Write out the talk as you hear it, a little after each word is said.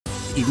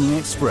Evening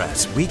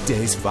Express,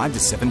 weekdays 5 to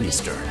 7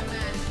 Eastern.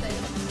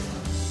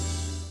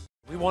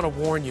 We want to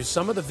warn you,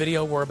 some of the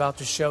video we're about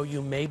to show you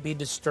may be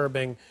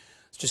disturbing.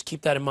 Just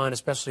keep that in mind,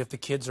 especially if the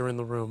kids are in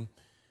the room.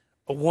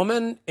 A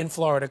woman in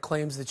Florida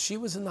claims that she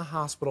was in the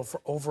hospital for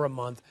over a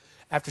month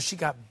after she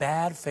got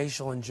bad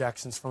facial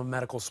injections from a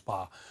medical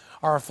spa.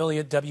 Our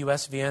affiliate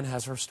WSVN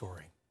has her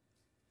story.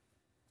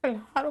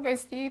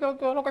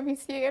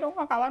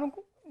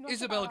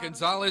 Isabel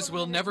Gonzalez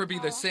will never be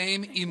the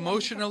same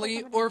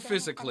emotionally or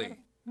physically.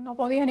 And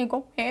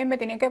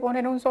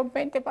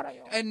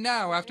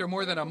now, after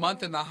more than a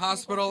month in the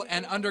hospital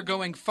and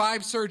undergoing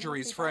 5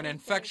 surgeries for an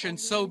infection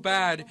so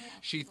bad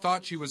she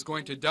thought she was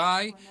going to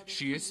die,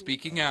 she is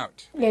speaking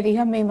out.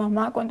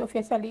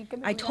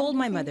 I told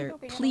my mother,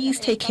 please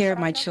take care of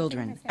my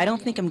children. I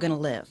don't think I'm going to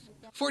live.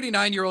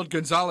 49-year-old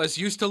Gonzalez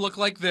used to look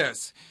like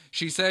this.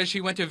 She says she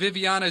went to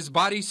Viviana's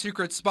Body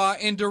Secret Spa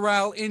in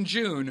Doral in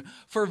June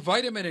for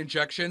vitamin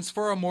injections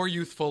for a more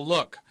youthful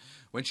look.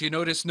 When she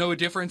noticed no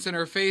difference in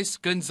her face,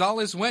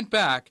 Gonzalez went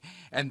back,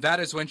 and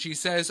that is when she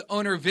says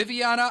owner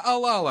Viviana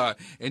Alala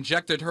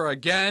injected her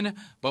again,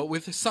 but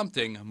with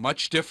something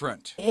much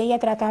different.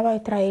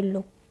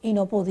 It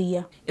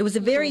was a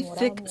very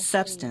thick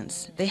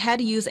substance. They had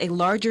to use a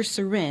larger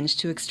syringe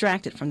to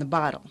extract it from the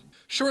bottle.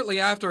 Shortly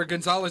after,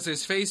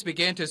 Gonzalez's face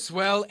began to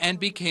swell and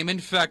became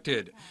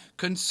infected.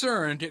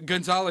 Concerned,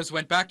 Gonzalez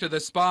went back to the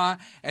spa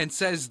and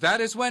says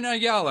that is when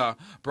Ayala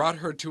brought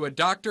her to a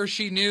doctor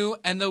she knew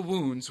and the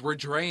wounds were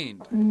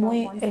drained.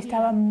 My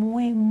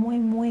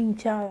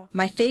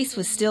face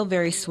was still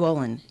very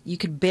swollen. You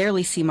could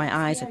barely see my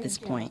eyes at this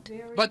point.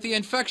 But the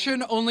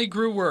infection only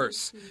grew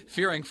worse.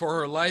 Fearing for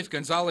her life,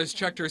 Gonzalez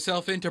checked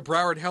herself into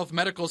Broward Health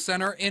Medical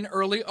Center in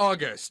early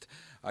August.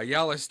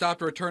 Ayala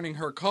stopped returning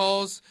her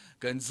calls.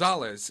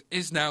 Gonzalez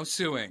is now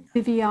suing.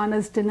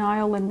 Viviana's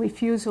denial and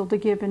refusal to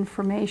give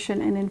information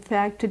and, in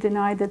fact, to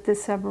deny that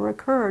this ever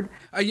occurred.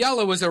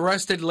 Ayala was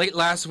arrested late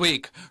last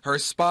week. Her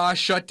spa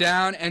shut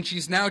down, and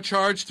she's now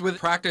charged with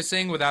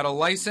practicing without a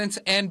license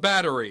and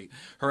battery.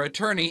 Her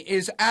attorney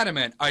is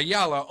adamant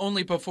Ayala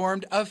only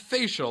performed a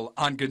facial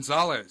on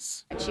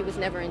Gonzalez. She was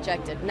never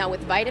injected. Now,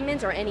 with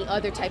vitamins or any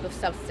other type of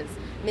substance,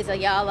 Ms.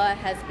 Ayala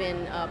has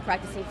been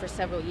practicing for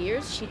several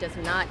years. She does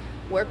not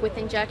work with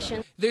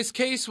injection. This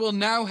case will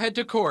now head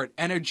to court,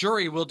 and a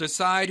jury will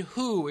decide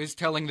who is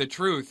telling the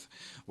truth.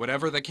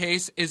 Whatever the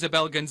case,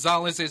 Isabel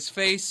Gonzalez's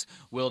face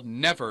will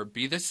never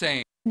be the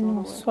same.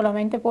 This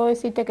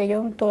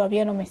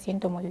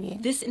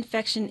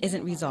infection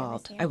isn't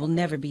resolved. I will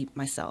never be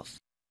myself.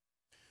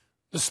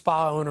 The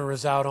spa owner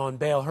is out on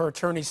bail. Her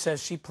attorney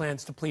says she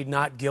plans to plead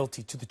not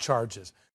guilty to the charges.